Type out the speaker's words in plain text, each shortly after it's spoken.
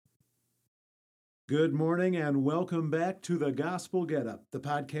Good morning and welcome back to the Gospel Get Up, the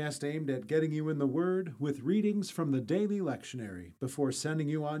podcast aimed at getting you in the Word with readings from the daily lectionary before sending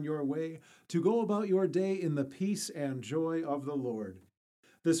you on your way to go about your day in the peace and joy of the Lord.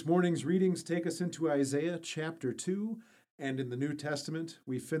 This morning's readings take us into Isaiah chapter 2, and in the New Testament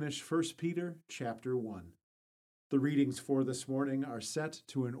we finish 1 Peter chapter 1. The readings for this morning are set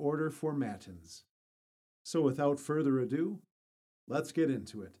to an order for Matins. So without further ado, let's get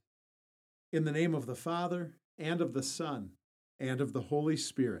into it. In the name of the Father, and of the Son, and of the Holy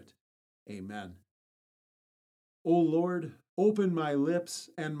Spirit. Amen. O Lord, open my lips,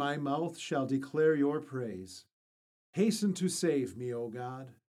 and my mouth shall declare your praise. Hasten to save me, O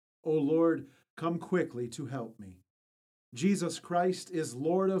God. O Lord, come quickly to help me. Jesus Christ is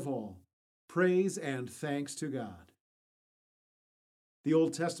Lord of all. Praise and thanks to God. The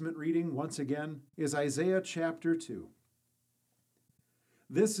Old Testament reading, once again, is Isaiah chapter 2.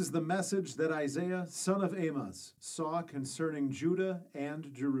 This is the message that Isaiah, son of Amoz, saw concerning Judah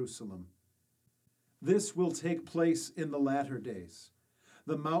and Jerusalem. This will take place in the latter days.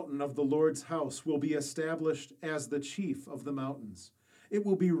 The mountain of the Lord's house will be established as the chief of the mountains. It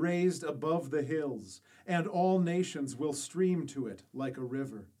will be raised above the hills, and all nations will stream to it like a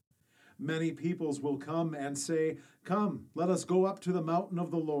river. Many peoples will come and say, "Come, let us go up to the mountain of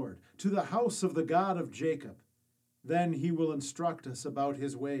the Lord, to the house of the God of Jacob. Then he will instruct us about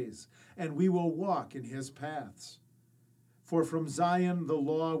his ways, and we will walk in his paths. For from Zion the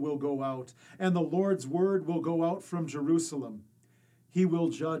law will go out, and the Lord's word will go out from Jerusalem. He will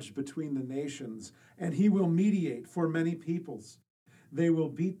judge between the nations, and he will mediate for many peoples. They will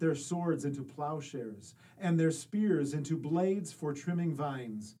beat their swords into plowshares, and their spears into blades for trimming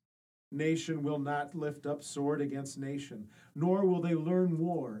vines. Nation will not lift up sword against nation, nor will they learn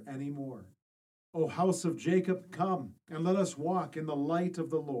war any more. O house of Jacob, come, and let us walk in the light of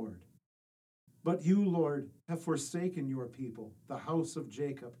the Lord. But you, Lord, have forsaken your people, the house of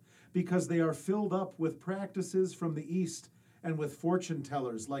Jacob, because they are filled up with practices from the east and with fortune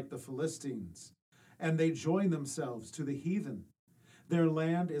tellers like the Philistines, and they join themselves to the heathen. Their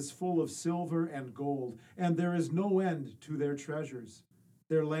land is full of silver and gold, and there is no end to their treasures.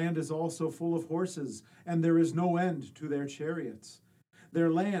 Their land is also full of horses, and there is no end to their chariots. Their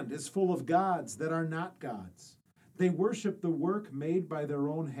land is full of gods that are not gods. They worship the work made by their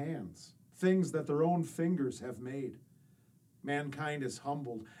own hands, things that their own fingers have made. Mankind is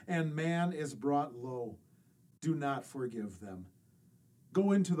humbled, and man is brought low. Do not forgive them.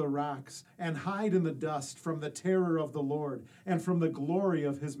 Go into the rocks and hide in the dust from the terror of the Lord and from the glory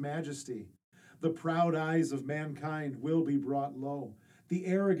of his majesty. The proud eyes of mankind will be brought low. The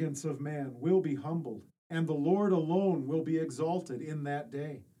arrogance of man will be humbled, and the Lord alone will be exalted in that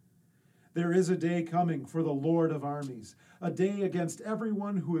day. There is a day coming for the Lord of armies, a day against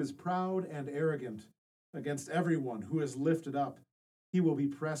everyone who is proud and arrogant, against everyone who is lifted up. He will be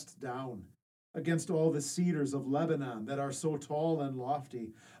pressed down, against all the cedars of Lebanon that are so tall and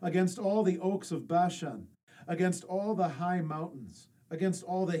lofty, against all the oaks of Bashan, against all the high mountains, against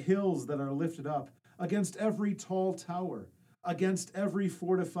all the hills that are lifted up, against every tall tower, against every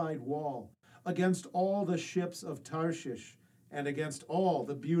fortified wall, against all the ships of Tarshish, and against all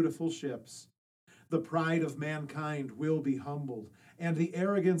the beautiful ships. The pride of mankind will be humbled, and the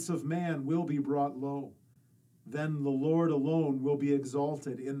arrogance of man will be brought low. Then the Lord alone will be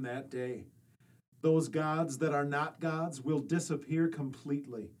exalted in that day. Those gods that are not gods will disappear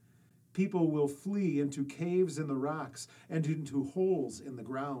completely. People will flee into caves in the rocks and into holes in the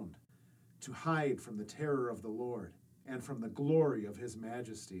ground, to hide from the terror of the Lord and from the glory of his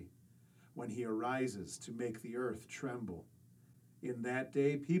majesty, when he arises to make the earth tremble. In that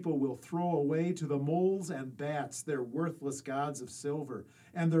day people will throw away to the moles and bats their worthless gods of silver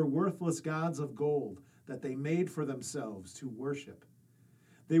and their worthless gods of gold that they made for themselves to worship.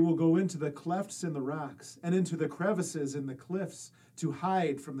 They will go into the clefts in the rocks and into the crevices in the cliffs to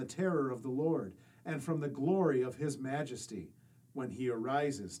hide from the terror of the Lord and from the glory of his majesty, when he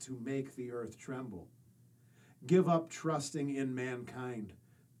arises to make the earth tremble. Give up trusting in mankind.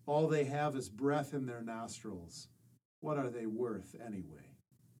 All they have is breath in their nostrils. What are they worth anyway?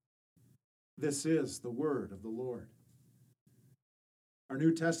 This is the word of the Lord. Our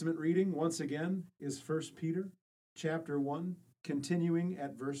New Testament reading, once again, is 1 Peter chapter 1, continuing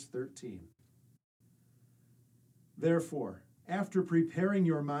at verse 13. Therefore, after preparing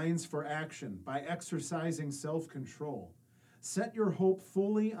your minds for action by exercising self-control, set your hope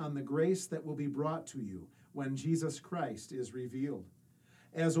fully on the grace that will be brought to you when Jesus Christ is revealed.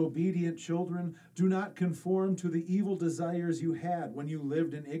 As obedient children, do not conform to the evil desires you had when you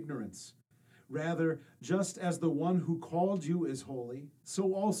lived in ignorance. Rather, just as the one who called you is holy,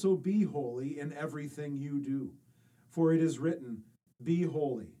 so also be holy in everything you do. For it is written, "Be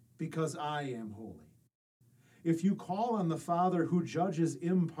holy, because I am holy." If you call on the Father who judges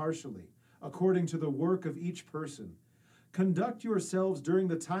impartially, according to the work of each person, conduct yourselves during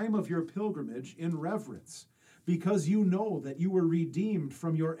the time of your pilgrimage in reverence, because you know that you were redeemed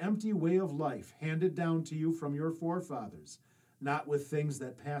from your empty way of life handed down to you from your forefathers, not with things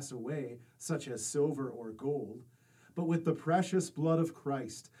that pass away, such as silver or gold, but with the precious blood of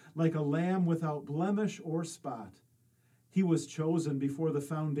Christ, like a lamb without blemish or spot. He was chosen before the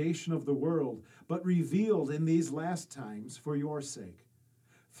foundation of the world, but revealed in these last times for your sake.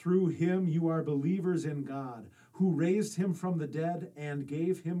 Through him you are believers in God, who raised him from the dead and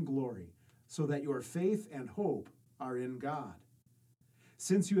gave him glory, so that your faith and hope are in God.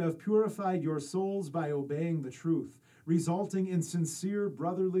 Since you have purified your souls by obeying the truth, resulting in sincere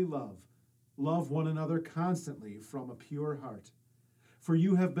brotherly love, love one another constantly from a pure heart. For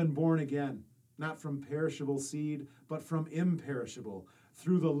you have been born again, not from perishable seed, but from imperishable,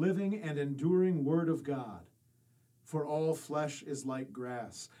 through the living and enduring Word of God. For all flesh is like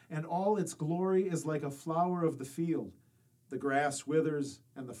grass, and all its glory is like a flower of the field. The grass withers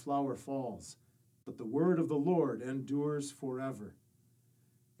and the flower falls, but the word of the Lord endures forever.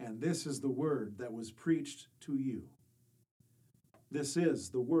 And this is the word that was preached to you. This is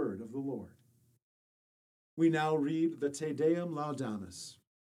the word of the Lord. We now read the Te Deum Laudamus.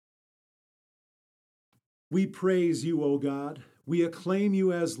 We praise you, O God. We acclaim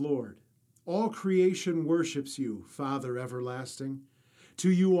you as Lord. All creation worships you, Father everlasting.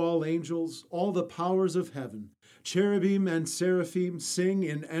 To you all angels, all the powers of heaven, cherubim and seraphim sing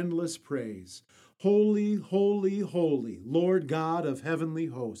in endless praise. Holy, holy, holy, Lord God of heavenly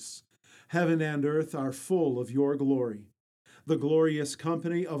hosts. Heaven and earth are full of your glory. The glorious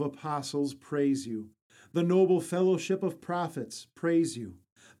company of apostles praise you. The noble fellowship of prophets praise you.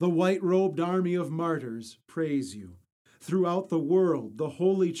 The white-robed army of martyrs praise you. Throughout the world, the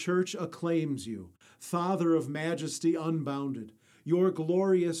Holy Church acclaims you, Father of majesty unbounded, your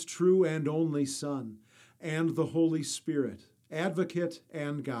glorious, true, and only Son, and the Holy Spirit, advocate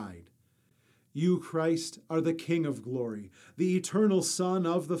and guide. You, Christ, are the King of glory, the eternal Son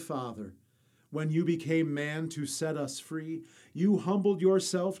of the Father. When you became man to set us free, you humbled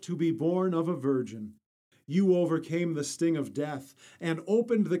yourself to be born of a virgin. You overcame the sting of death and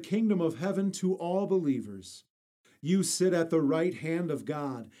opened the kingdom of heaven to all believers. You sit at the right hand of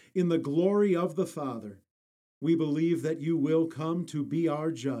God in the glory of the Father. We believe that you will come to be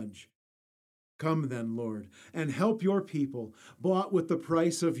our judge. Come then, Lord, and help your people, bought with the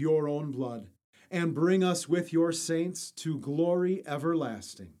price of your own blood, and bring us with your saints to glory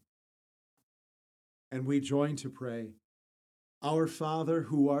everlasting. And we join to pray, Our Father,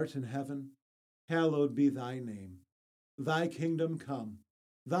 who art in heaven, hallowed be thy name. Thy kingdom come.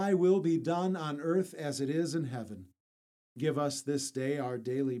 Thy will be done on earth as it is in heaven. Give us this day our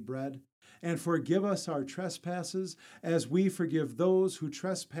daily bread, and forgive us our trespasses as we forgive those who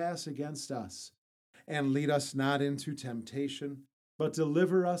trespass against us. And lead us not into temptation, but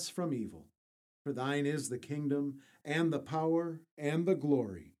deliver us from evil. For thine is the kingdom, and the power, and the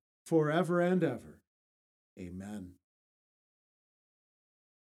glory, forever and ever. Amen.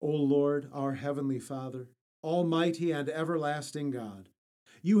 O Lord, our heavenly Father, almighty and everlasting God,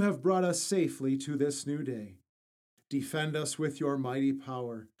 you have brought us safely to this new day. Defend us with your mighty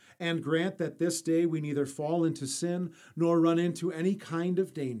power, and grant that this day we neither fall into sin nor run into any kind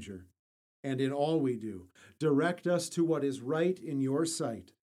of danger. And in all we do, direct us to what is right in your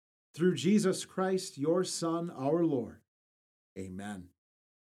sight. Through Jesus Christ, your Son, our Lord. Amen.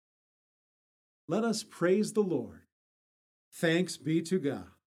 Let us praise the Lord. Thanks be to God.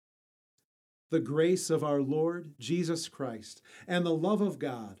 The grace of our Lord Jesus Christ, and the love of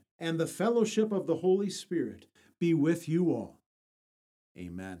God, and the fellowship of the Holy Spirit be with you all.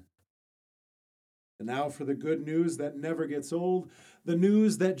 Amen. And now for the good news that never gets old, the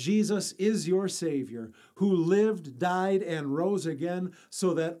news that Jesus is your Savior, who lived, died, and rose again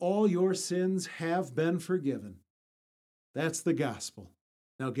so that all your sins have been forgiven. That's the gospel.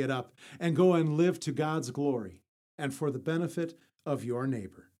 Now get up and go and live to God's glory and for the benefit of your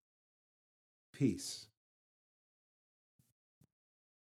neighbor. Peace.